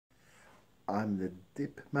I'm the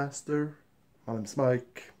dip master. My name's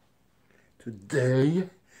Mike. Today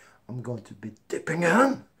I'm going to be dipping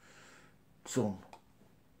in some.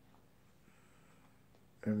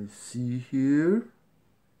 Let me see here.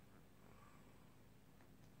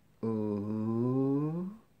 Oh.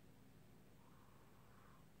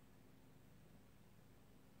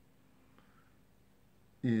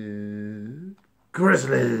 Yeah.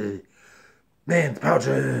 Grizzly mint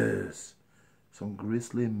pouches. Some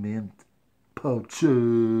Grizzly mint pouches.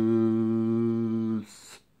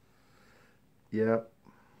 Yep.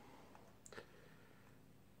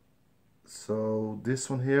 So this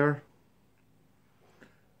one here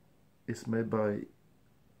is made by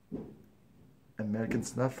American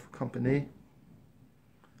Snuff Company,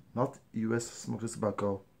 not US Smokeless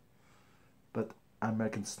Tobacco, but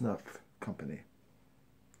American Snuff Company.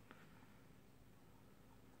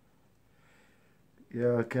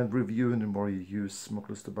 Yeah, I can't review anymore use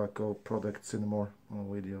smokeless tobacco products anymore on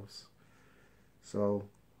videos. So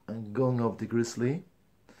I'm going off the Grizzly.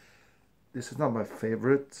 This is not my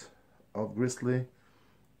favorite of Grizzly.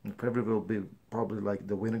 My favorite will be probably like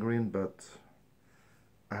the wintergreen, but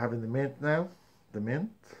I have in the mint now. The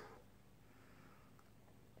mint.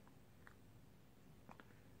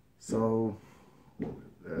 So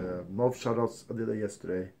no shoutouts. I did it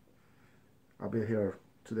yesterday. I'll be here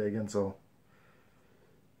today again. So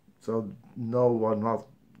no, I'm not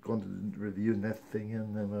going to review nothing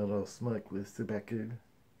in the smokeless tobacco.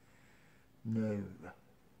 No.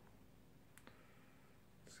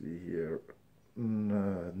 Let's see here.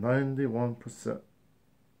 91%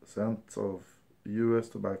 of US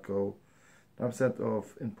tobacco, 9%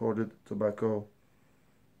 of imported tobacco.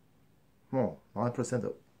 No, 9%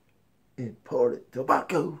 of imported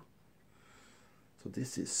tobacco. So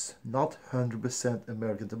this is not 100%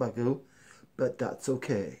 American tobacco, but that's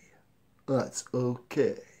okay. That's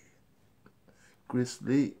okay.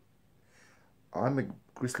 Grizzly. I'm a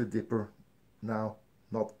Grizzly dipper now.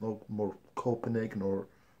 Not no more Copenhagen or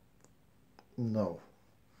no.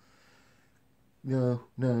 No.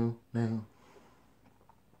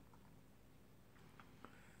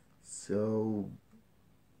 So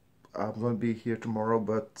I'm gonna be here tomorrow,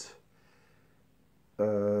 but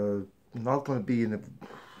not gonna be in a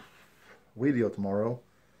video tomorrow.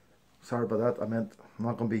 Sorry about that. I meant I'm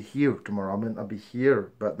not gonna be here tomorrow. I meant I'll be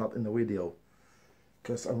here, but not in the video,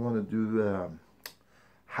 because I'm gonna do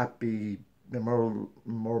happy Memorial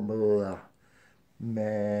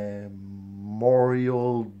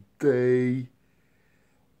Day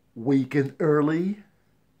weekend early.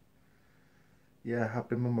 Yeah,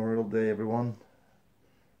 happy Memorial Day, everyone.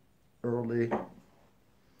 Early. I'm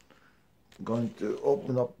going to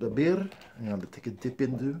open up the beer. I'm going to take a dip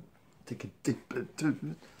into.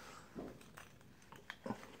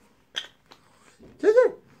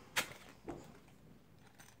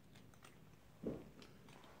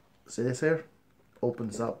 See this here?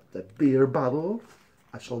 Opens up the beer bottle.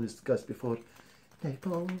 I showed these guys before.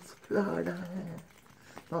 Naples, Florida.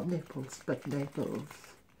 Not nipples, but Naples.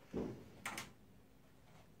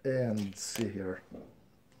 And see here.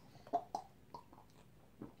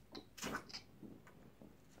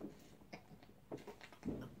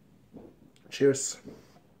 Cheers.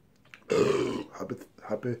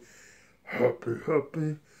 Happy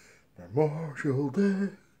Memorial Day.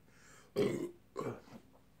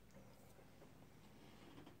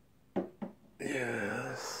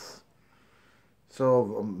 Yes.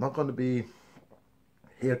 So I'm not going to be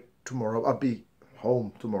here tomorrow. I'll be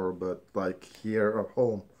home tomorrow, but like here at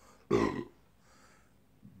home.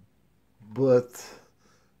 But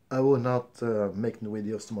I will not make new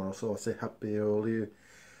videos tomorrow. So I'll say happy early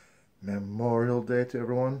Memorial Day to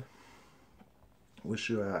everyone. Wish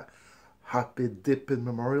you a happy dipping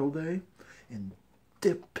Memorial Day, and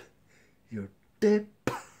dip your dip.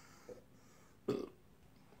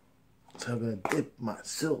 So I'm gonna dip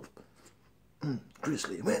myself.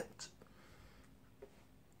 Grizzly mint.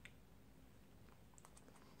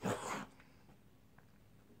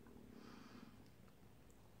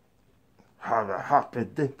 Have a happy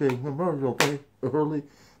dipping Memorial Day, early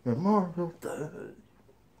Memorial Day.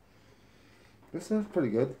 This sounds pretty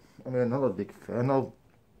good. I mean, I'm not a big fan of,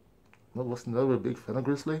 never a big fan of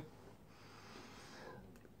Grizzly.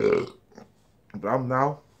 But I'm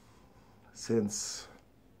now, since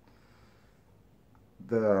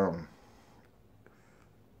the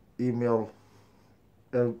email,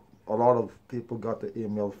 a lot of people got the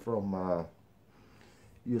email from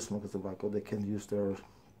US Smokeless Tobacco. They can use their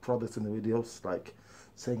products in the videos, like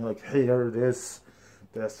saying like, hey, here it is,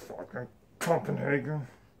 that's fucking Copenhagen.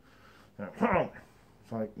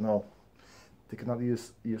 It's like, no, they cannot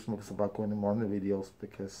use smokeless tobacco anymore in the videos,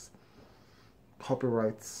 because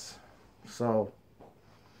copyrights. So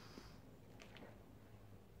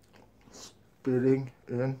spitting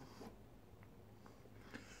in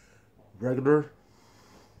regular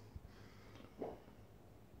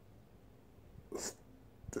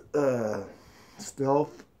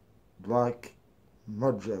stealth black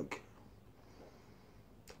mud jug.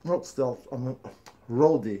 Not stealth, I mean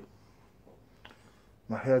roadie.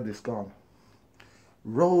 My head is gone.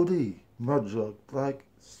 Roadie mud jug, black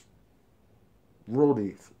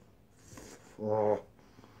roadie. Go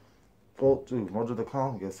to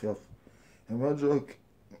mudjug.com, guess you have a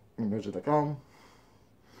mudjug.com.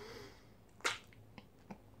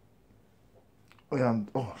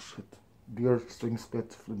 And oh shit, beer string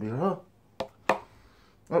spit for beer, huh?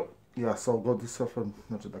 Oh yeah, so go to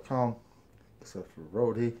self-mudjug.com, self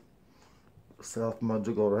roadie, self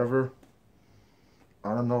mudjug or whatever.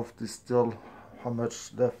 I don't know if there's still how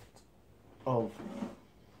much left of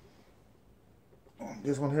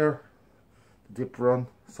this one here, the Deep Run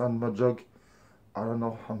Sun Mudjug. I don't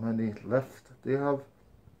know how many left they have.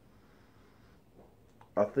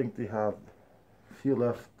 I think they have a few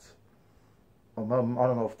left. I don't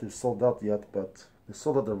know if they sold out yet, but they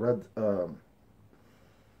sold out the red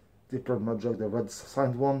Deep Run Mudjug, the red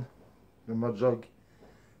signed one, the Mudjug.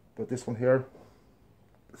 But this one here,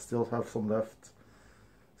 still have some left.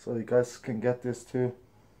 So you guys can get this too.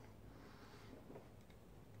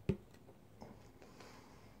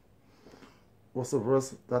 What's the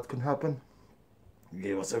worst that can happen?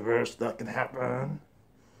 Give us a verse that can happen.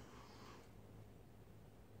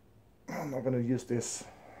 I'm not gonna use this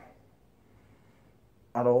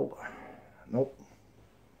at all. Nope.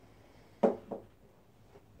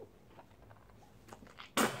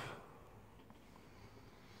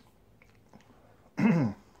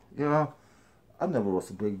 Yeah, I never was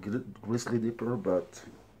a big grizzly dipper, but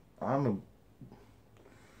I'm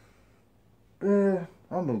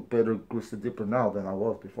a better grizzly dipper now than I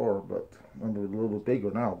was before, but I'm a little bit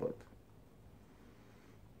bigger now, but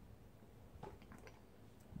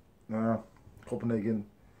Copenhagen,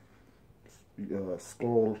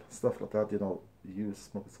 Skoal, stuff like that, you know, use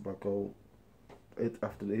smokeless tobacco.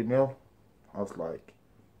 After the email, I was like,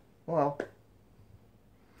 well,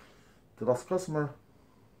 the last customer,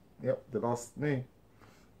 yep, they lost me,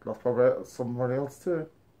 lost probably somebody else too.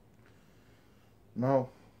 No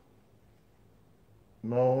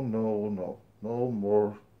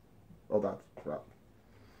more of that crap.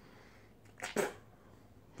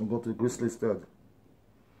 I'll go to Grizzly instead.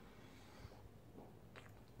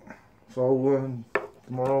 So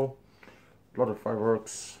tomorrow, a lot of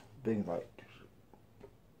fireworks, being like,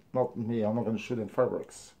 not me, I'm not going to shoot any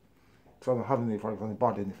fireworks. So I don't have any fireworks, I haven't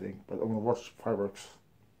bought anything, but I'm going to watch fireworks.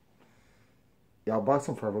 Yeah, I'll buy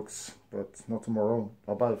some fireworks, but not tomorrow.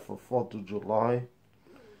 I'll buy it for 4th of July.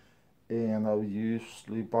 And I'll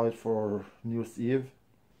usually buy it for New Year's Eve.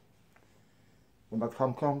 When that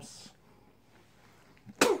time comes.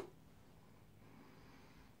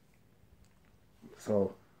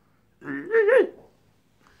 So.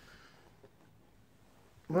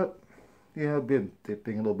 But, yeah, I've been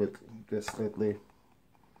dipping a little bit this lately.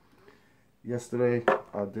 Yesterday,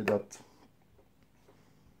 I did that.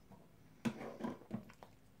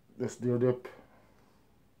 This deer dip.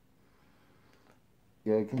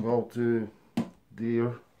 Yeah, you can go to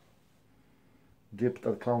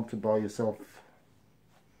deerdip.com to buy yourself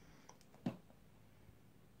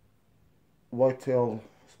whitetail,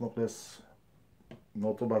 smokeless,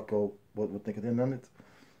 no tobacco, but with nicotine in it.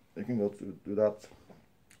 You can go to do that.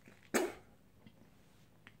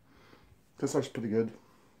 This looks pretty good.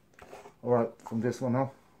 Alright, from this one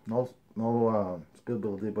now. No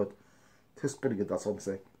spillability, but it tastes pretty good, that's all I'm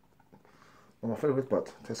saying. Not my favorite,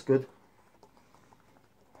 but tastes good.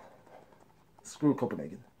 Screw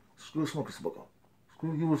Copenhagen. Screw smokeless tobacco.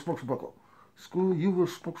 Screw you with smokeless tobacco. Screw you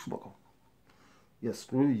with smokeless tobacco. Yes,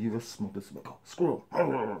 screw you with smokeless tobacco. Screw.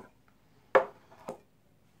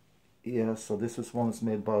 Yeah, so this is one that's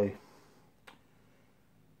made by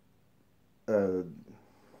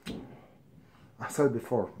I said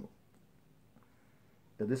before.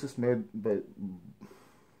 Yeah, this is made by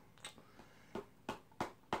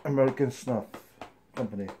American Snuff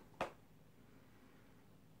Company.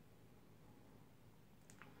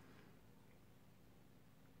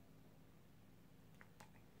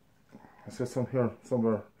 It says on here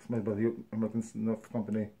somewhere it's made by the American Snuff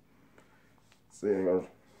Company. So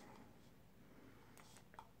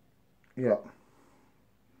yeah.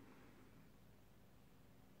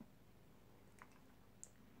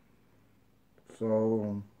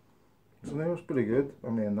 So that was pretty good. I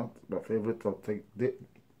mean, not my favorite. I'll take the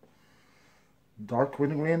dark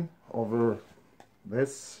wintergreen over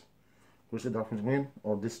this Grizzly dark wintergreen,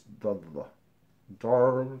 or this dark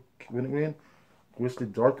wintergreen, Grizzly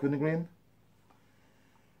dark wintergreen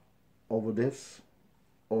over this,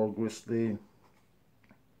 or Grizzly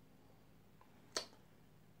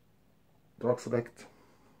dark select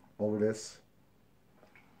over this.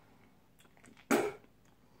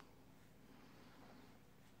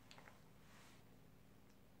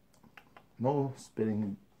 No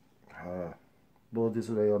spitting bullet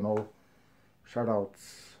today, or no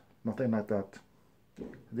shoutouts, nothing like that.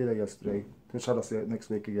 I did it yesterday. We'll shout outs next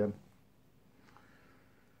week again.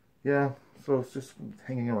 Yeah, so it's just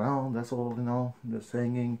hanging around, that's all, you know, just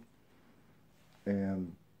hanging,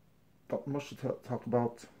 and not much to talk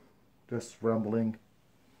about, just rambling.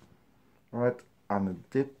 Alright, I'm a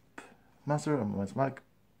dip master, I'm a mic.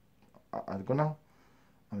 I go now.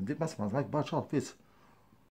 I'm a dip master, my mic, bye, ciao, peace.